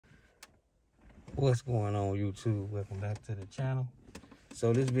What's going on, YouTube? Welcome back to the channel.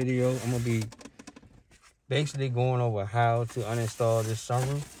 So this video, I'm gonna be basically going over how to uninstall this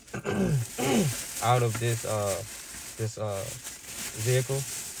sunroof out of this vehicle.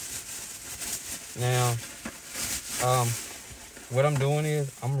 Now, what I'm doing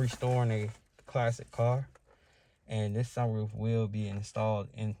is I'm restoring a classic car, and this sunroof will be installed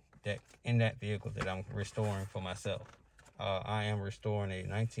in that vehicle that I'm restoring for myself. I am restoring a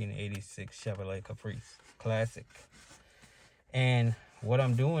 1986 Chevrolet Caprice Classic. And what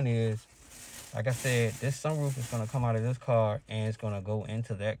I'm doing is, like I said, this sunroof is going to come out of this car and it's going to go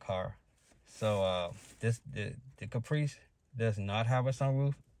into that car. So the Caprice does not have a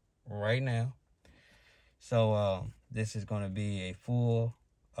sunroof right now. So this is going to be a full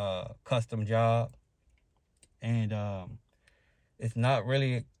custom job. And it's not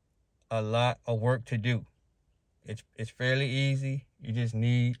really a lot of work to do. It's fairly easy. You just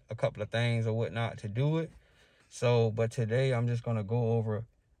need a couple of things or whatnot to do it. So, but today I'm just gonna go over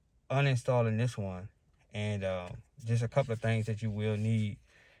uninstalling this one, and just a couple of things that you will need.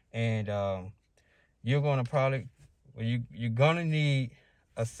 And you're gonna you're gonna need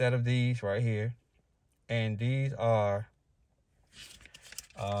a set of these right here, and these are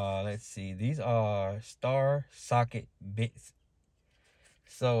let's see, these are star socket bits.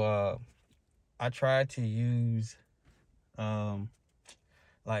 So I tried to use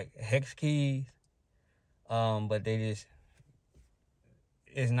like hex keys, but it's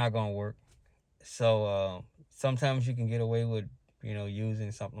not gonna work. So sometimes you can get away with,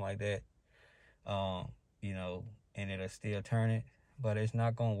 using something like that, and it'll still turn it, but it's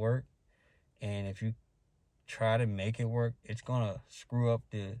not gonna work. And if you try to make it work, it's gonna screw up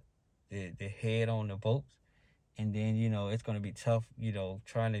the head on the bolts. And then, it's going to be tough,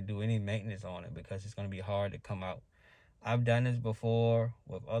 trying to do any maintenance on it, because it's going to be hard to come out. I've done this before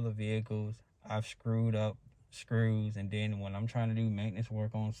with other vehicles. I've screwed up screws, and then when I'm trying to do maintenance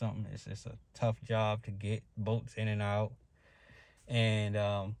work on something, it's just a tough job to get bolts in and out. And,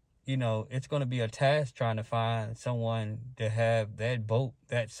 it's going to be a task trying to find someone to have that bolt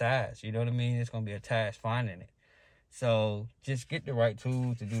that size. You know what I mean? It's going to be a task finding it. So just get the right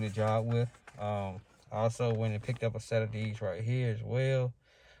tools to do the job with. Also went and picked up a set of these right here as well,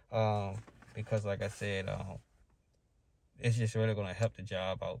 because like I said, it's just really going to help the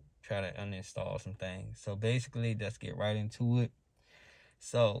job out, try to uninstall some things. So basically, let's get right into it.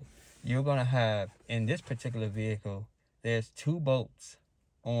 So you're going to have, in this particular vehicle, there's 2 bolts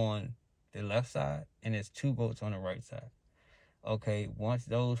on the left side and there's 2 bolts on the right side. Okay, once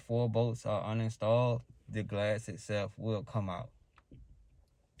those 4 bolts are uninstalled, the glass itself will come out.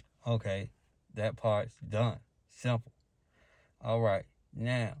 Okay, that part's done. Simple. All right,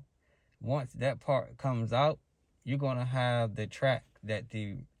 now once that part comes out, you're gonna have the track that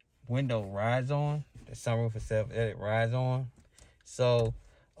the window rides on, the sunroof itself that it rides on. So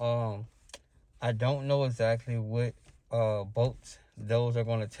I don't know exactly what bolts those are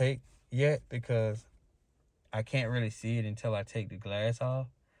gonna take yet, because I can't really see it until I take the glass off.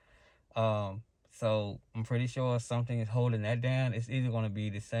 So I'm pretty sure something is holding that down. It's either gonna be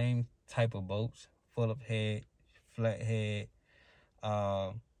the same type of bolts, full of head, flat head,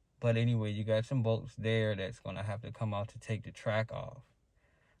 but anyway, you got some bolts there that's gonna have to come out to take the track off.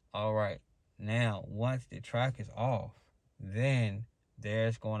 All right, now once the track is off, then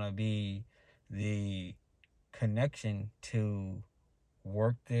there's gonna be the connection to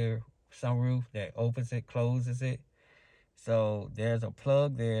work the sunroof that opens it, closes it. So there's a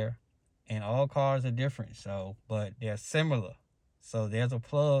plug there, and all cars are different, but they're similar. So there's a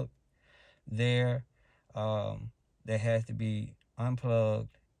plug there that has to be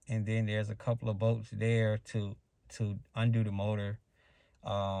unplugged, and then there's a couple of bolts there to undo the motor,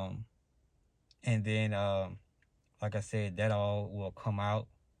 and then like I said, that all will come out.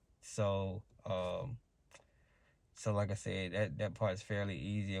 So like I said, that part is fairly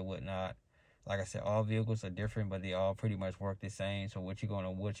easy or whatnot. Like I said, all vehicles are different, but they all pretty much work the same. So what you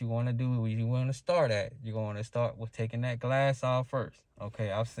want to do, you want to start at, you're going to start with taking that glass off first.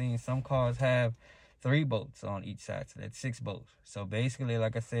 Okay, I've seen some cars have 3 bolts on each side, so that's 6 bolts. So basically,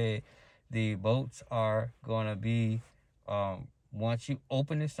 like I said, the bolts are going to be, once you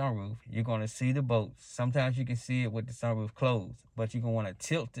open the sunroof, you're going to see the bolts. Sometimes you can see it with the sunroof closed, but you're going to want to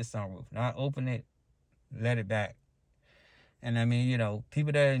tilt the sunroof, not open it, let it back. And I mean,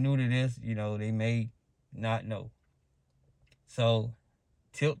 people that are new to this, they may not know. So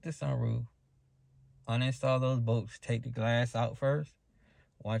tilt the sunroof, uninstall those bolts, take the glass out first.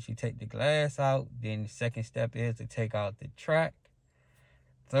 Once you take the glass out, then the second step is to take out the track.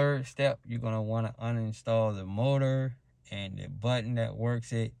 Third step, you're going to want to uninstall the motor and the button that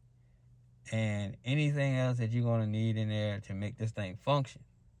works it. and anything else that you're going to need in there to make this thing function.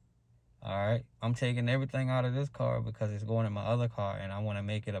 All right, I'm taking everything out of this car because it's going in my other car, and I want to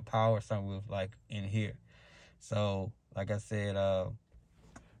make it a power sunroof like in here. So, like I said,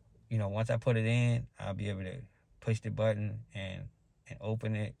 once I put it in, I'll be able to push the button and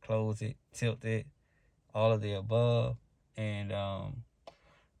open it, close it, tilt it, all of the above. And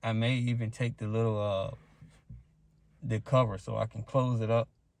I may even take the little the cover so I can close it up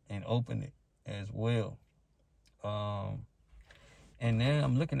and open it as well. And then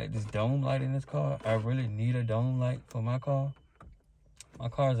I'm looking at this dome light in this car. I really need a dome light for my car. My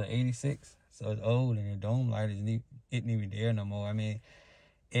car is an 86, so it's old, and the dome light isn't even there no more. I mean,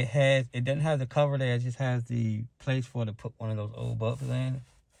 it doesn't have the cover there. It just has the place for to put one of those old bulbs in.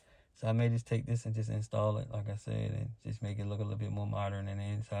 So I may just take this and just install it, like I said, and just make it look a little bit more modern in the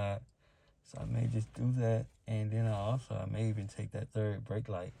inside. So I may just do that, and then I may even take that third brake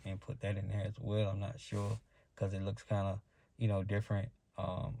light and put that in there as well. I'm not sure because it looks kind of, different.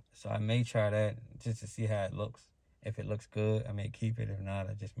 So I may try that just to see how it looks. If it looks good, I may keep it. If not,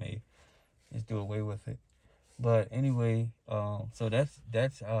 I just may just do away with it. But anyway, so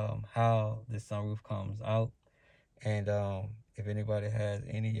that's how the sunroof comes out. And if anybody has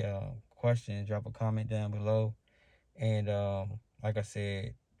any questions, drop a comment down below. And like I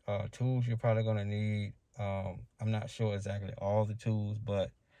said, tools you're probably gonna need. I'm not sure exactly all the tools, but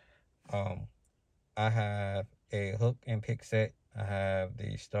I have a hook and pick set. I have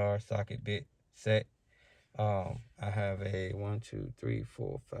the star socket bit set. I have a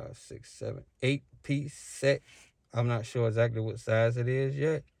 8-piece set. I'm not sure exactly what size it is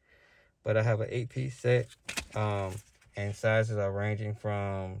yet, but I have an 8-piece set. And sizes are ranging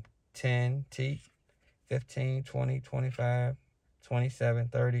from 10 teeth, 15, 20, 25, 27,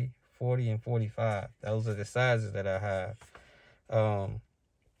 30, 40, and 45. Those are the sizes that I have.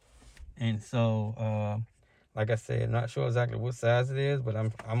 And so, like I said, not sure exactly what size it is, but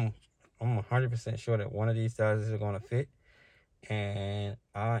I'm 100% sure that one of these sizes are going to fit. And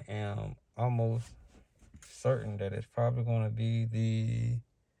I am almost certain that it's probably going to be the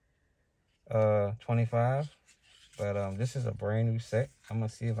 25. But this is a brand new set. I'm going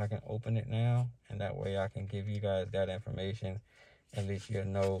to see if I can open it now, and that way I can give you guys that information. At least you'll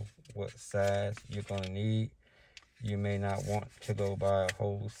know what size you're going to need. You may not want to go buy a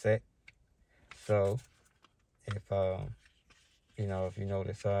whole set. So if if you know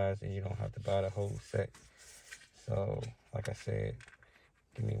the size, then you don't have to buy the whole set. So like I said,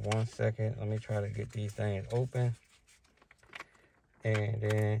 give me 1 second. Let me try to get these things open, and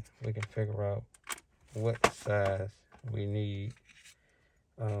then we can figure out what size we need.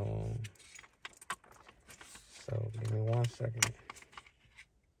 So give me 1 second,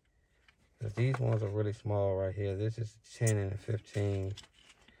 because these ones are really small right here. This is 10 and a 15,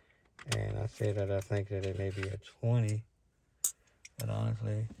 and I say that I think that it may be a 20, but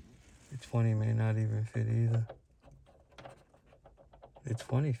honestly the 20 may not even fit either. The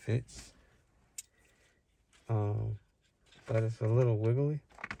 20 fits, but it's a little wiggly.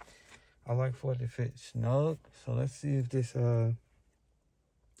 I like for it to fit snug. So let's see if this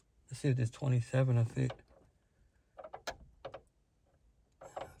 27 will fit.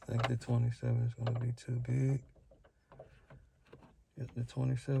 I think the 27 is going to be too big. Yep, the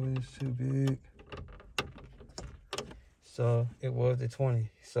 27 is too big. So it was the 20.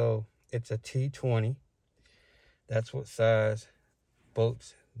 So it's a T20. That's what size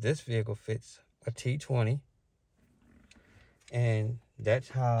boats this vehicle fits, a T20. And that's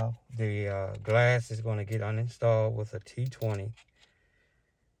how the glass is going to get uninstalled with a T20.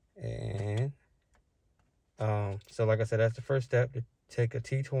 And so like I said, that's the first step, to take a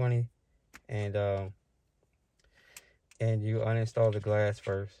T20 and you uninstall the glass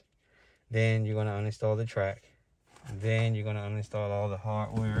first. Then you're going to uninstall the track. Then you're going to uninstall all the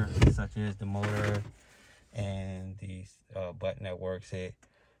hardware, such as the motor and the button that works it.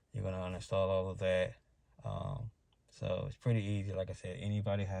 You're going to uninstall all of that. So it's pretty easy. Like I said,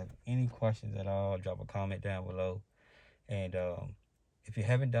 anybody have any questions at all, drop a comment down below. And if you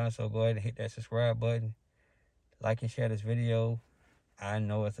haven't done so, go ahead and hit that subscribe button. Like and share this video. I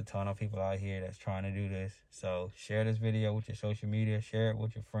know it's a ton of people out here that's trying to do this. So share this video with your social media. Share it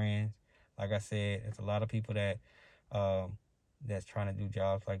with your friends. Like I said, it's a lot of people that that's trying to do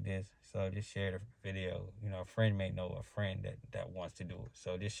jobs like this. So just share the video. A friend may know a friend that wants to do it.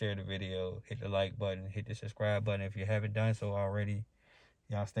 So just share the video, hit the like button, hit the subscribe button if you haven't done so already.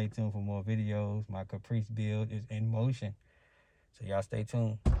 Y'all stay tuned for more videos. My caprice build is in motion. So y'all stay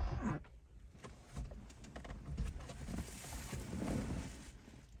tuned.